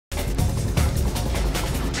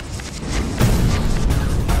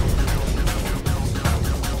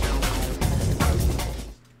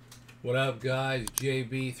What up, guys?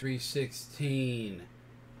 JB316.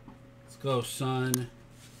 Let's go, son.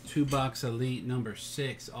 2-box Elite number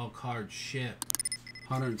 6. All cards shipped.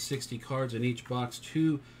 160 cards in each box.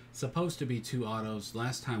 Supposed to be 2 autos.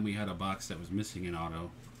 Last time we had a box that was missing an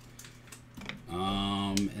auto.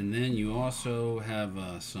 And then you also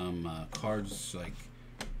have some cards like,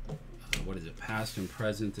 what is it? Past and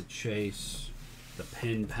present to chase. The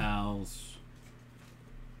Pen Pals.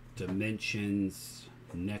 Dimensions.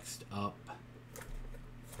 Next up,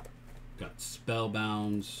 got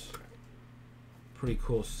Spellbounds. Pretty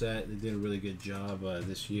cool set. They did a really good job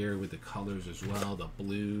this year with the colors as well. The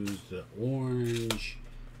blues, the orange,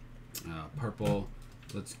 purple.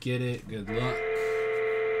 Let's get it. Good luck.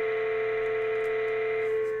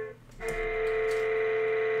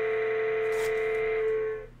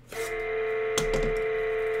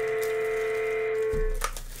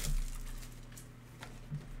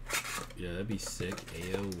 Yeah, that'd be sick.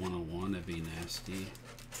 AO 101, that'd be nasty.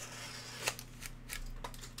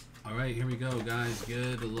 Alright, here we go, guys.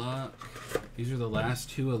 Good luck. These are the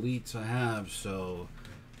last 2 elites I have, so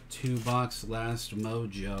 2-box last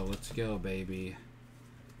mojo. Let's go, baby.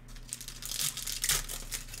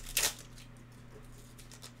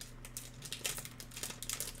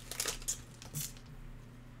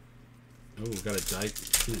 Oh, we got a die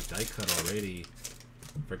cut already.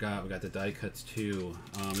 Forgot we got the die cuts too,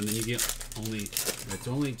 and then you get it's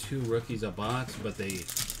only 2 rookies a box, but they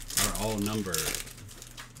are all numbered.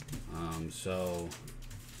 So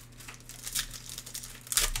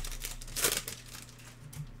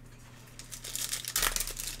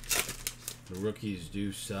the rookies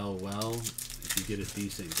do sell well. If you get a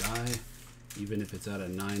decent guy, even if it's at a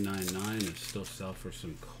 $9.99, they still sell for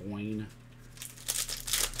some coin.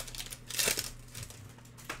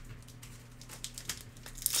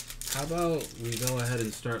 How about we go ahead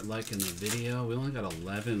and start liking the video? We only got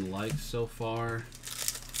 11 likes so far.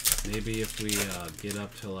 Maybe if we get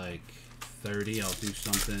up to like 30, I'll do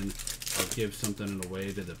something. I'll give something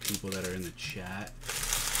away to the people that are in the chat.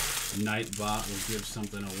 Nightbot will give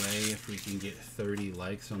something away if we can get 30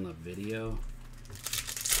 likes on the video.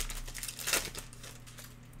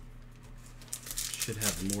 Should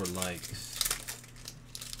have more likes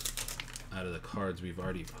out of the cards we've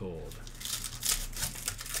already pulled.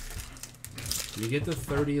 When you get to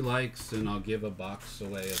 30 likes, and I'll give a box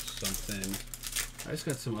away of something. I just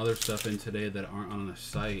got some other stuff in today that aren't on the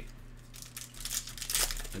site.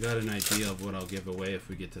 I got an idea of what I'll give away if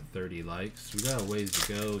we get to 30 likes. We got a ways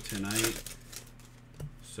to go tonight.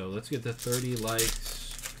 So let's get to 30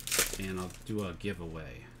 likes, and I'll do a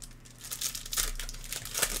giveaway.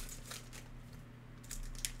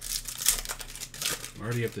 We're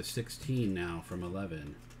already up to 16 now from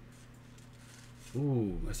 11.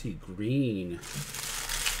 Ooh, I see green.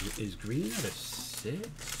 Is green at a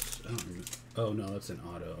 6? Oh no, that's an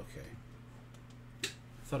auto. Okay. I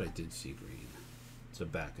thought I did see green. It's the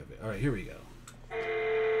back of it. All right, here we go.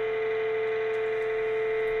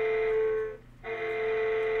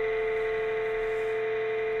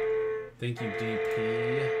 Thank you,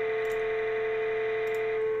 DP.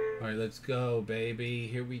 All right, let's go, baby.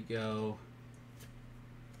 Here we go.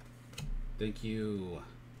 Thank you.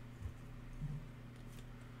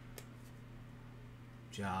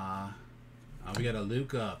 Ja. We got a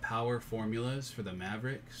Luka power formulas for the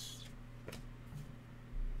Mavericks.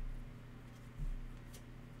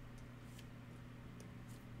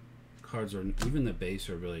 Cards are, even the base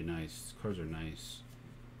are really nice. Cards are nice.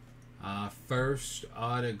 First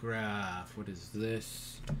autograph. What is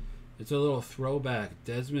this? It's a little throwback.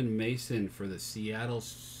 Desmond Mason for the Seattle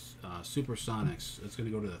Supersonics. It's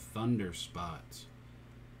going to go to the Thunder spot.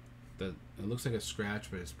 It looks like a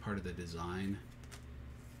scratch, but it's part of the design.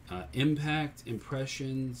 Impact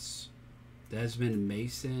Impressions, Desmond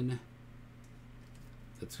Mason.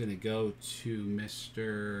 That's going to go to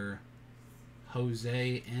Mr.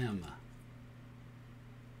 Jose M.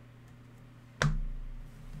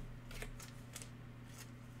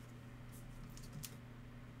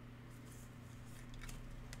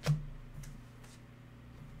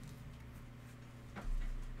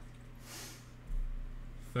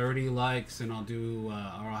 $30 likes, and I'll do.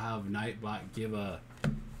 I'll have Nightbot give a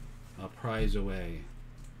prize away,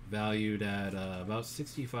 valued at about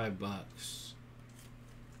 65 bucks.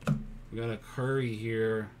 We got a Curry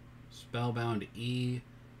here, Spellbound E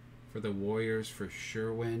for the Warriors for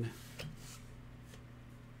Sherwin.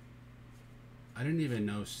 I didn't even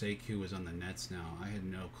know Sekou was on the Nets now. I had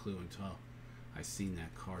no clue until I seen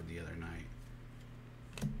that card the other night.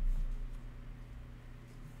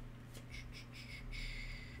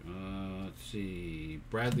 Let's see,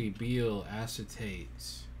 Bradley Beal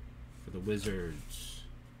acetates for the Wizards.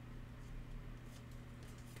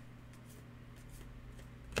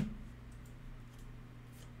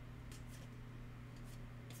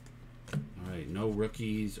 no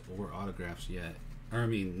rookies or autographs yet. Or, I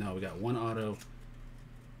mean, no, we got one auto,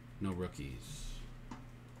 no rookies.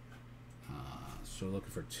 So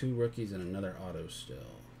looking for 2 rookies and another auto still.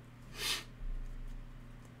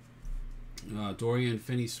 Dorian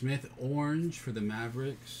Finney-Smith, orange for the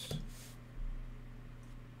Mavericks.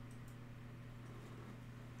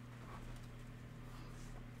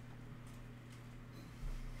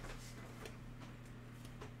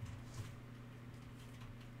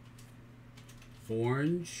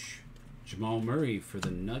 Orange, Jamal Murray for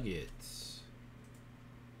the Nuggets.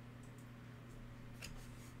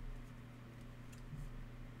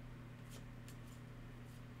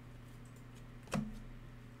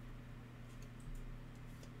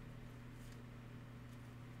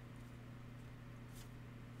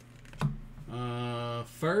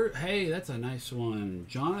 Hey, that's a nice one.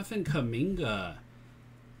 Jonathan Kuminga.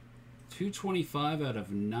 225 out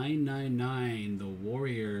of 999. The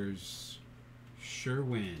Warriors sure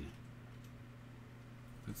win.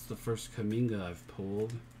 That's the first Kuminga I've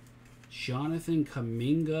pulled. Jonathan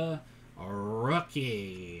Kuminga, a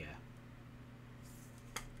rookie.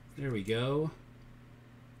 There we go.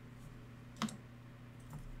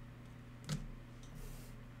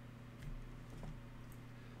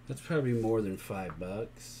 That's probably more than $5.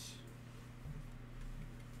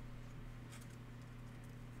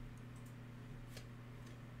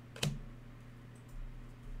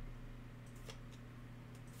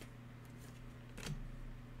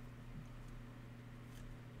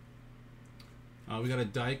 We got a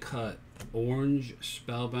die cut orange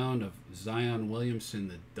spellbound of Zion Williamson,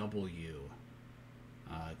 the W.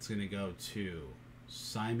 It's going to go to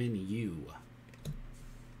Simon Yu.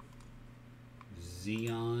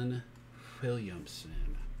 Zion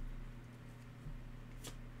Williamson.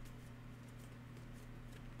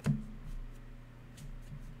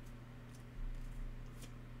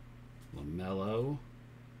 LaMelo.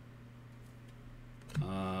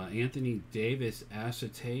 Anthony Davis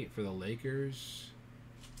acetate for the Lakers.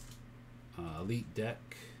 Elite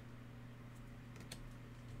deck.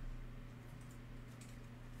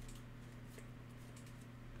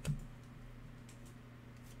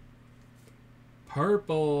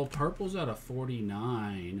 Purple. Purple's out of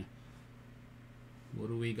 49. What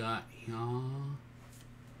do we got here?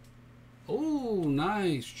 Oh,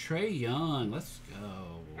 nice. Trae Young. Let's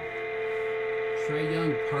go. Trae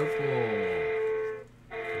Young purple.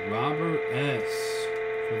 Robert S.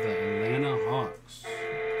 for the Atlanta Hawks.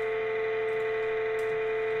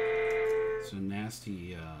 It's a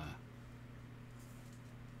nasty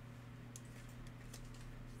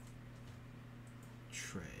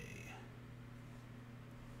Trae.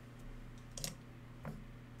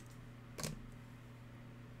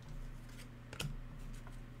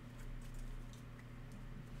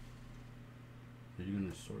 Are you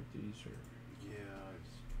gonna sort these or? Yeah, I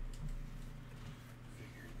was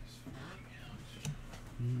figuring this thing out.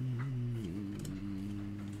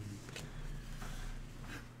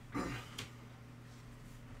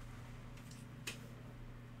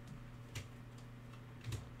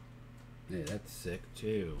 Yeah, that's sick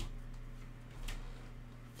too.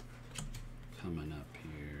 Coming up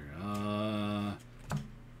here.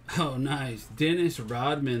 Oh, nice. Dennis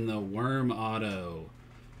Rodman, the Worm auto.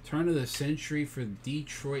 Turn of the century for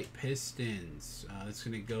Detroit Pistons. That's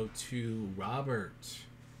going to go to Robert.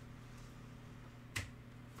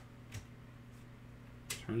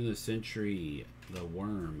 Turn of the century, the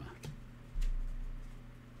Worm.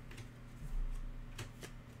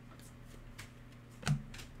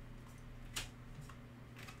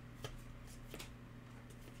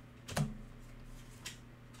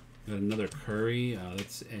 Got another Curry.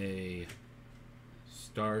 That's a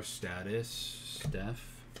star status. Steph.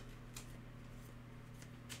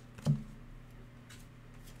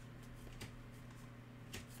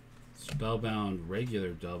 Spellbound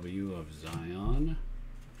regular W of Zion.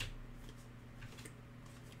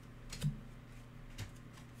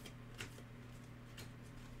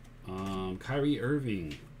 Kyrie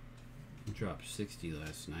Irving dropped 60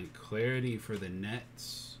 last night. Clarity for the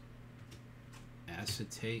Nets.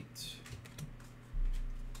 Acetate.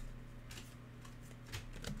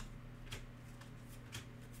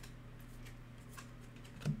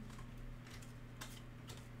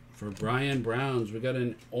 For Brian Browns, we got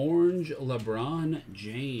an orange LeBron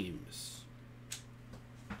James.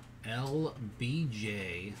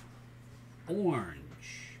 LBJ orange.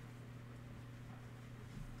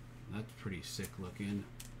 That's pretty sick looking.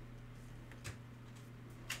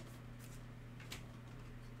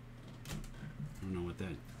 I don't know what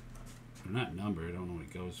that, they're not numbered, I don't know what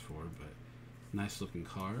it goes for, but nice looking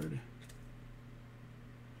card.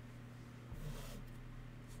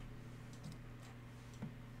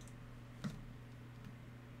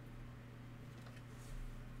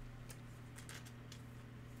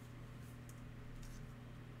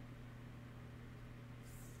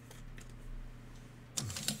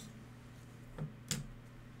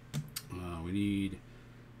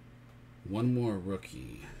 One more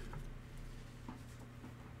rookie.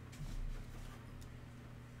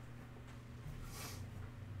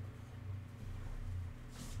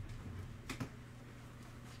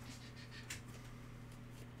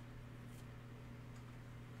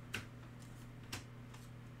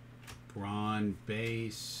 Braun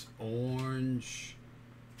base, orange.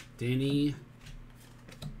 Denny.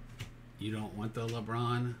 You don't want the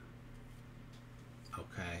LeBron?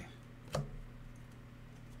 Okay.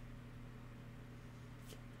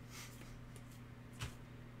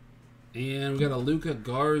 And we got a Luka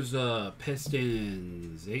Garza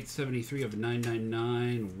Pistons, 873 of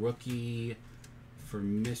 999 rookie for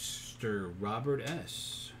Mr. Robert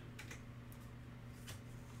S.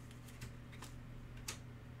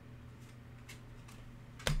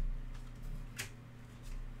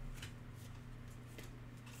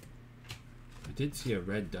 I did see a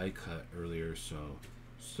red die cut earlier, so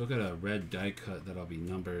still got a red die cut that'll be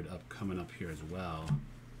numbered up coming up here as well.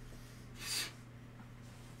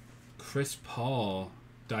 Chris Paul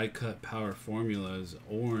die cut power formulas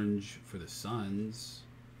orange for the Suns.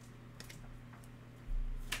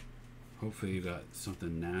 Hopefully you got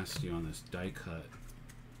something nasty on this die cut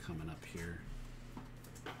coming up here.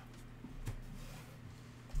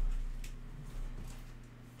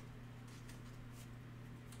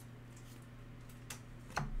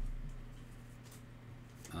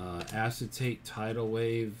 Acetate tidal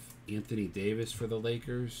wave Anthony Davis for the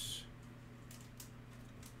Lakers.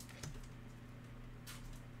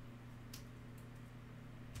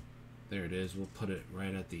 There it is. We'll put it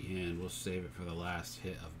right at the end. We'll save it for the last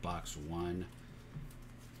hit of box 1.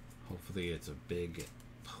 Hopefully it's a big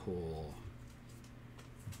pull.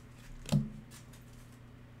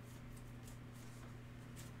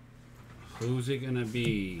 Who's it gonna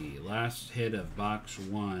be? Last hit of box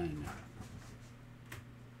 1.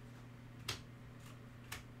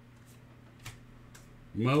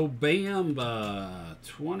 Mo Bamba,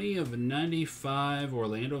 20 of 95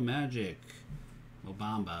 Orlando Magic. Mo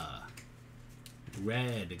Bamba.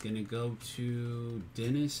 Red, gonna go to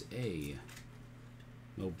Dennis A.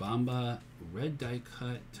 Mo Bamba, red die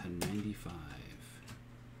cut to 95.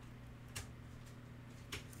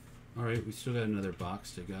 Alright, we still got another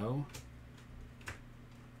box to go.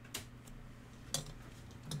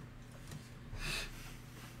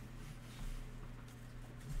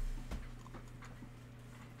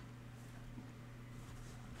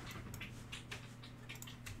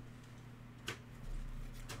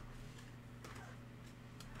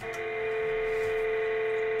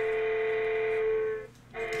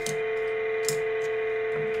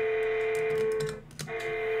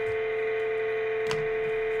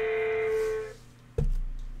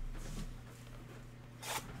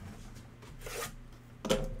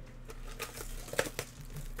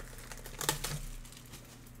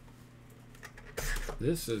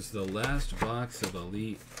 This is the last box of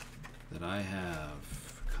Elite that I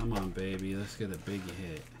have. Come on, baby. Let's get a big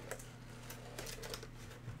hit.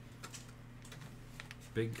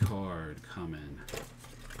 Big card coming.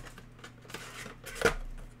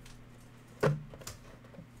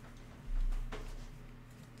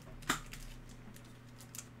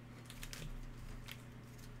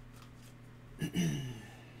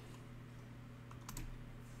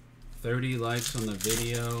 $30 likes on the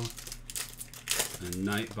video. And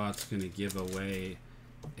Nightbot's going to give away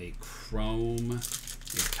a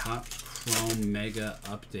top Chrome Mega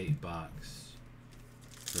Update box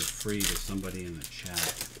for free to somebody in the chat.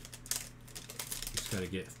 Just got to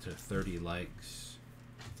get to 30 likes.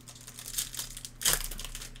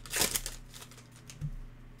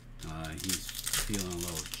 He's feeling a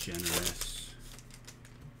little generous.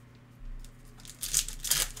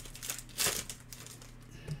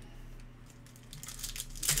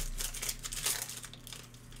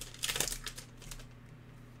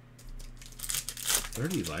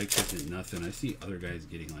 $30 likes isn't nothing. I see other guys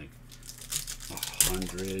getting like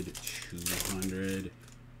 100, 200,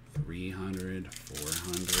 300,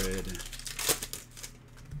 400.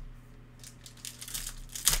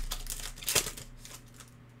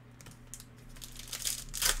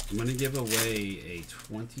 I'm going to give away a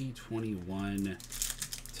 2021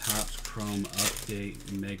 Topps Chrome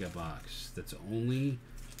Update Mega Box. That's only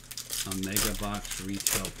a Mega Box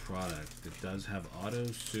retail product. It does have auto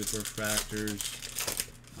superfractors.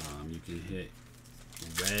 You can hit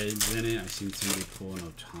reds in it. I seen somebody pull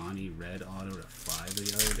an Ohtani red auto to 5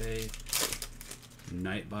 the other day.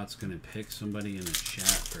 Nightbot's gonna pick somebody in the chat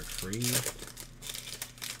for free.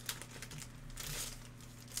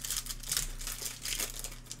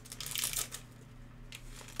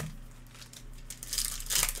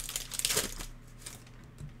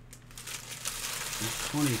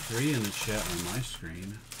 23 in the chat on my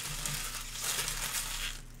screen.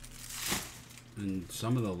 And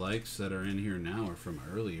some of the likes that are in here now are from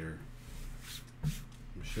earlier.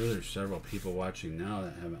 I'm sure there's several people watching now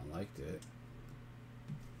that haven't liked it.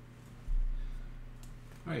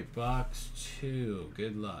 Alright, box 2.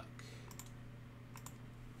 Good luck.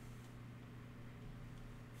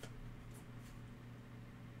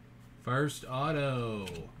 First auto.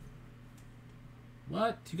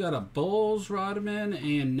 What? You got a Bulls Rodman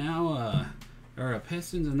and now a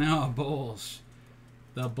Pistons and now a Bulls.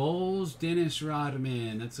 The Bulls Dennis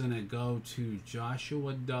Rodman. That's gonna go to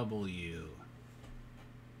Joshua W.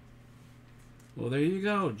 Well, there you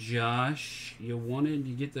go, Josh. You wanted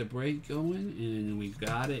to get the break going, and we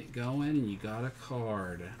got it going, and you got a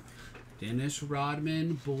card. Dennis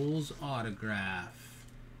Rodman, Bulls autograph.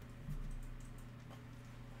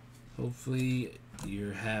 Hopefully,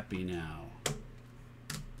 you're happy now.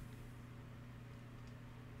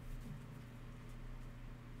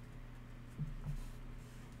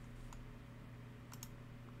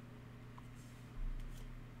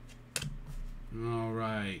 All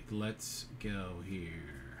right, let's go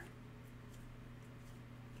here.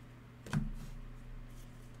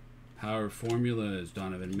 Power formulas,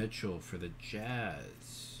 Donovan Mitchell for the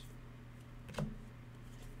Jazz.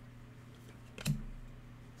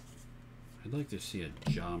 I'd like to see a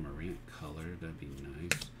Ja Morant color. That'd be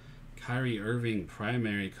nice. Kyrie Irving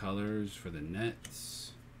primary colors for the Nets.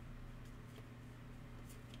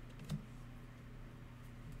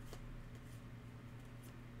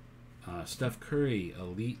 Steph Curry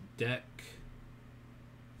elite deck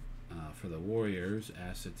for the Warriors.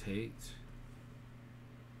 Acetate.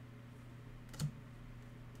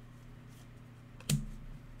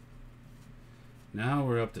 Now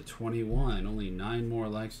we're up to 21. Only 9 more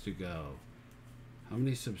likes to go. How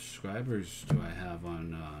many subscribers do I have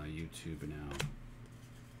on YouTube now?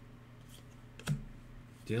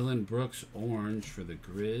 Dylan Brooks orange for the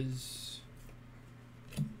Grizz.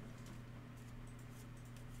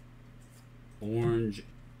 Orange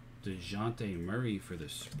DeJounte Murray for the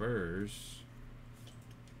Spurs.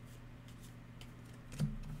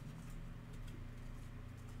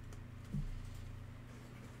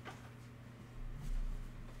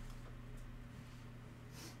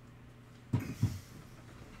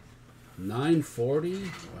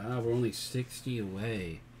 $9.40. Wow, we're only 60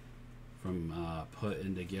 away from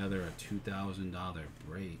putting together a $2,000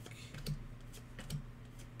 break.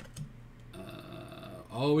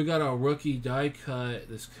 Oh, we got a rookie die cut.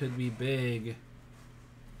 This could be big.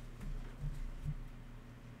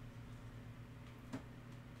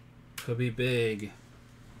 Could be big.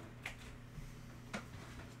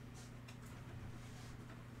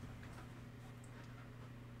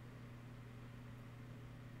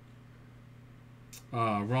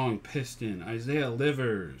 Wrong Piston. Isaiah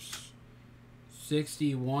Livers.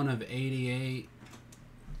 61 of 88.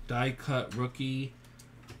 Die cut rookie.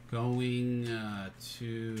 Going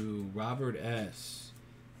to Robert S.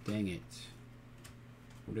 Dang it.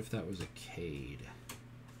 What if that was a Cade?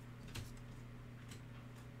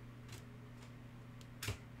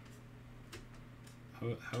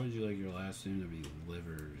 How would you like your last name to be?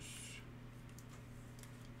 Livers.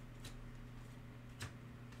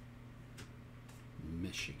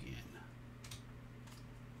 Michigan.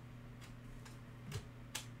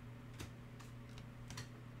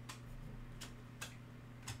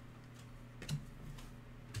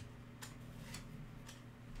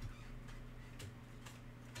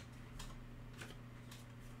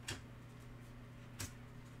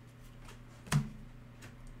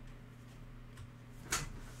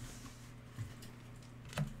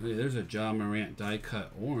 Okay, there's a Ja Morant die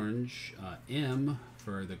cut orange. M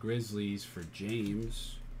for the Grizzlies for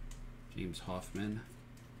James Hoffman.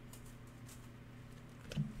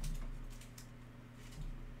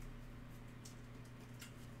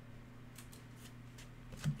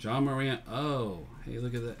 Ja Morant. Oh, hey,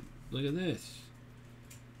 look at that. Look at this.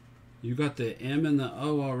 You got the M and the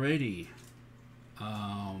O already.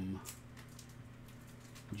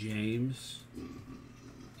 James.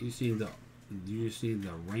 You see the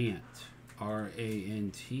rant.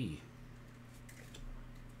 R-A-N-T.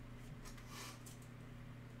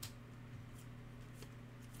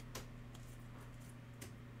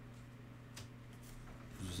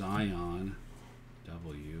 Zion.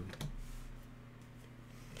 W.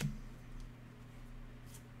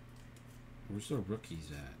 Where's the rookies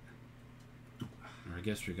at? Or I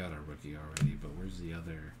guess we got our rookie already, but where's the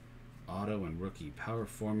other auto and rookie? Power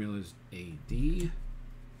formulas AD.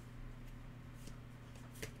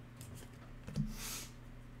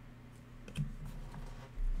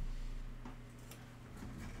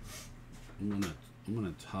 I'm gonna I'm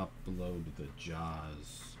gonna top load the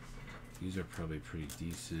jaws. These are probably pretty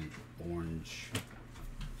decent. Orange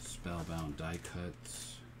Spellbound die cuts.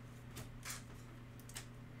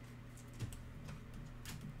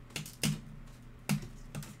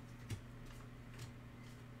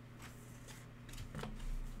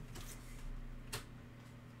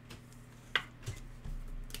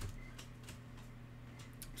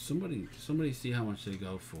 Somebody see how much they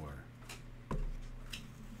go for.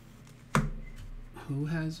 Who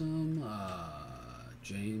has them?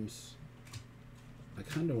 James. I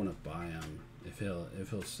kind of want to buy them if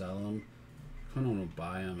he'll sell them. I kind of want to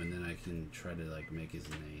buy them and then I can try to like make his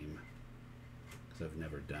name because I've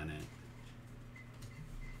never done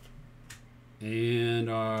it. And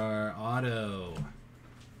our auto.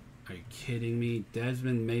 Are you kidding me?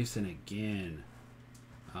 Desmond Mason again.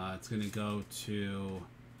 It's gonna go to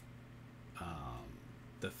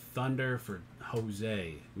the Thunder for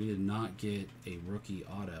Jose. We did not get a rookie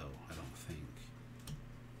auto, I don't think.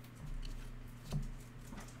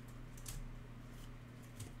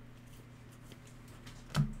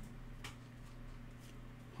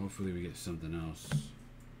 Hopefully we get something else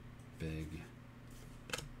big.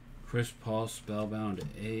 Chris Paul Spellbound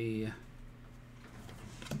A.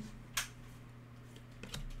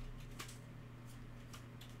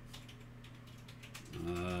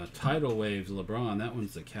 Tidal Waves LeBron. That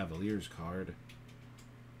one's the Cavaliers card.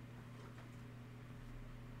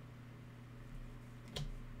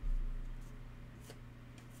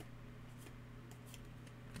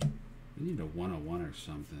 We need a 101 or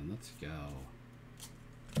something. Let's go.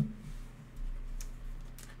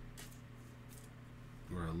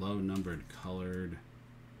 Or a low numbered colored.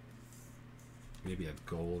 Maybe a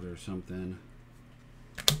gold or something.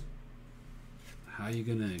 How are you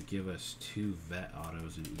gonna give us 2 vet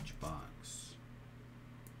autos in each box?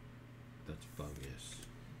 That's bogus.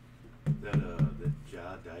 That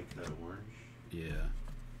Ja die cut orange. Yeah.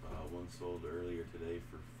 One sold earlier today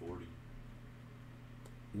for 40.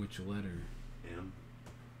 Which letter? M.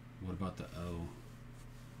 What about the O?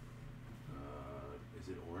 Is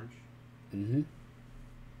it orange? Mm-hmm.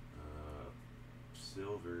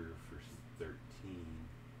 Silver for 13.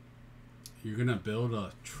 You're gonna build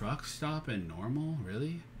a truck stop in normal?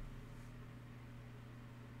 Really?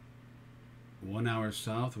 1 hour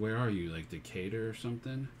south? Where are you? Like Decatur or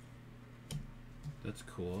something? That's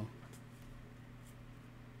cool.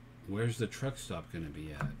 Where's the truck stop gonna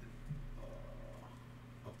be at?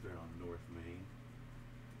 Up there on North Main.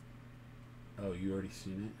 Oh, you already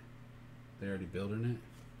seen it? They already building it?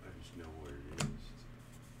 I just know where it is.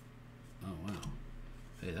 Oh, wow.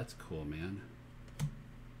 Hey, that's cool, man.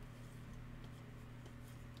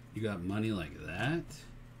 You got money like that?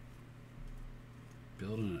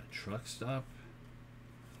 Building a truck stop?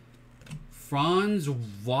 Franz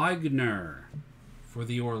Wagner for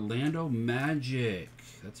the Orlando Magic.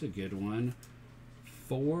 That's a good one.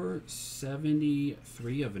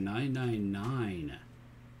 473 of 999.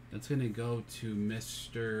 That's going to go to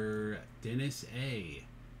Mr. Dennis A.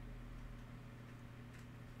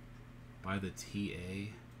 By the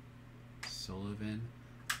TA Sullivan.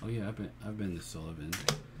 Oh yeah, I've been to Sullivan.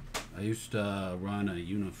 I used to run a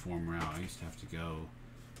uniform route. I used to have to go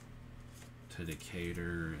to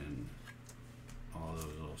Decatur and all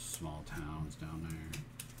those little small towns down there.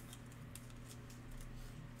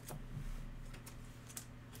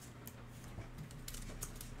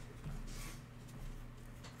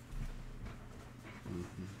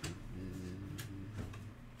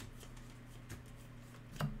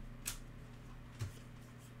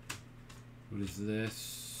 What is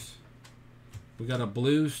this? We got a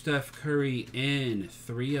blue Steph Curry in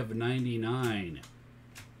 3 of 99.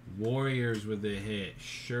 Warriors with a hit.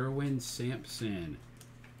 Sherwin Sampson.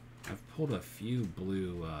 I've pulled a few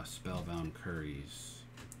blue Spellbound Curries.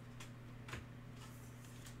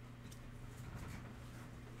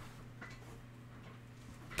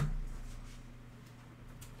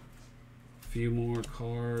 Few more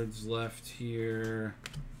cards left here.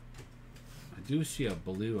 I do see a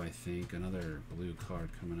blue, I think. Another blue card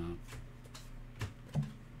coming up.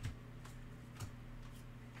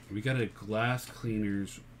 We got a Glass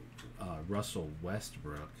Cleaners Russell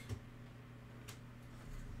Westbrook.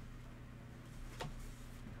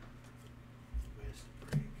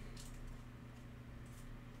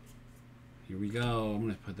 Here we go. I'm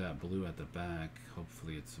going to put that blue at the back.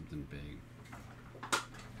 Hopefully it's something big.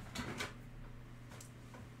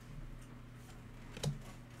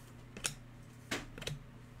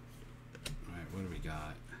 What do we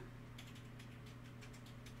got?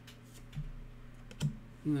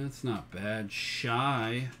 That's not bad.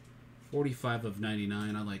 Shy. 45 of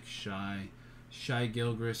 99. I like Shy. Shai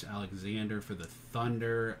Gilgeous-Alexander for the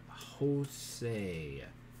Thunder. Jose.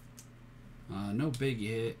 No big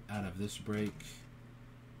hit out of this break.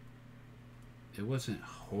 It wasn't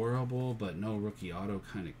horrible, but no rookie auto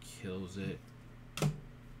kind of kills it.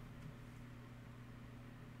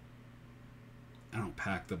 I don't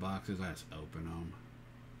pack the boxes, I just open them.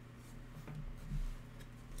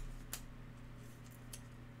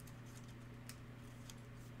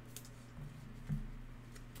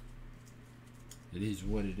 It is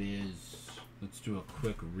what it is. Let's do a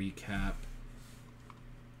quick recap.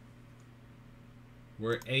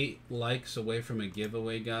 We're 8 likes away from a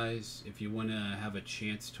giveaway, guys. If you want to have a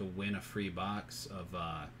chance to win a free box of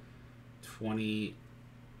 20...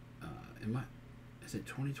 is it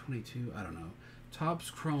 2022? I don't know. Topps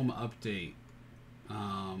Chrome Update.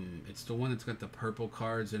 It's the one that's got the purple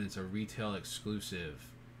cards and it's a retail exclusive.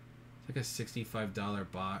 It's like a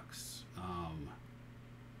 $65 box.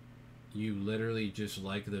 You literally just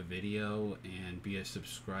like the video and be a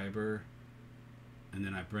subscriber, and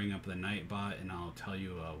then I bring up the Nightbot and I'll tell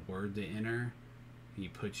you a word to enter. He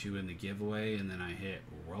puts you in the giveaway, and then I hit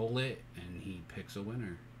roll it and he picks a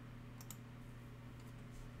winner.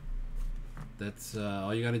 That's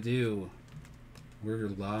all you gotta do. We're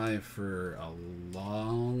live for a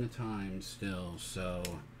long time still, so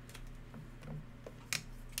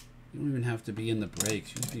you don't even have to be in the breaks.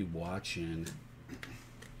 You just be watching,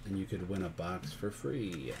 and you could win a box for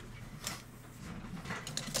free.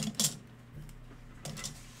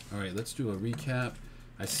 Alright, let's do a recap.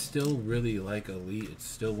 I still really like Elite. It's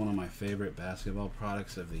still one of my favorite basketball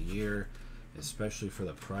products of the year, especially for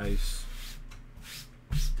the price.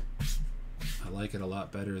 I like it a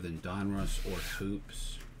lot better than Donruss or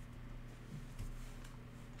Hoops.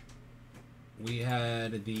 We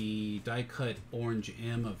had the die-cut orange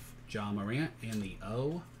M of Ja Morant and the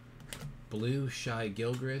O. Blue Shai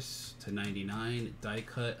Gilgeous to 99.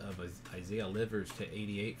 Die-cut of Isaiah Livers to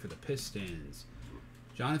 88 for the Pistons.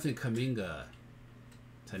 Jonathan Kuminga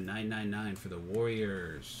to 999 for the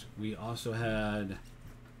Warriors. We also had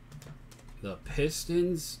the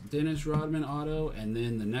Pistons Dennis Rodman auto, and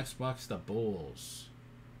then the next box, the Bulls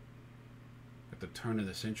at the turn of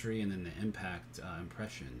the century, and then the Impact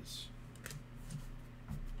impressions.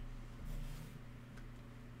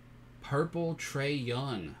 Purple Trae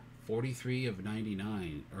Young, 43 of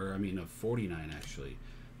 99, or I mean of 49 actually.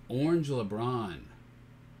 Orange LeBron.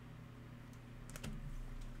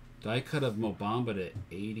 Die cut of Mo Bamba to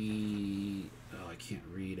 80. Oh, I can't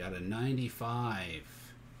read. Out of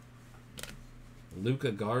 95.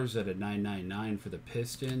 Luka Garza to 999 for the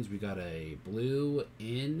Pistons. We got a blue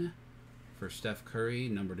in for Steph Curry,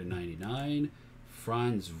 number to 99.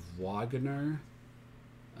 Franz Wagner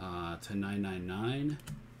to 999.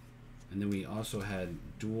 And then we also had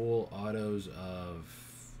dual autos of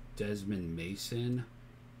Desmond Mason.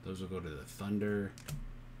 Those will go to the Thunder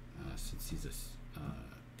since he's a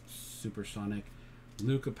supersonic.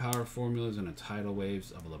 Luka power formulas and a tidal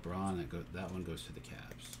waves of LeBron. That one goes to the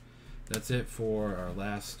Cavs. That's it for our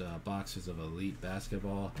last boxes of Elite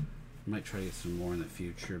basketball. Might try to get some more in the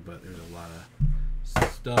future, but there's a lot of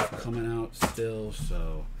stuff coming out still,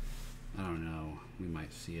 so I don't know. We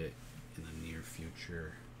might see it in the near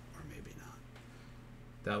future, or maybe not.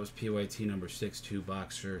 That was PYT number 62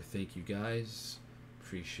 Boxer. Thank you guys.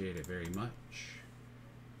 Appreciate it very much.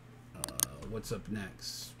 What's up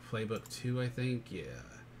next? Playbook 2, I think? Yeah.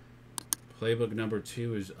 Playbook number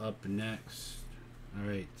 2 is up next.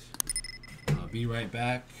 Alright. I'll be right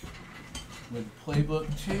back with Playbook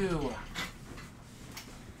 2.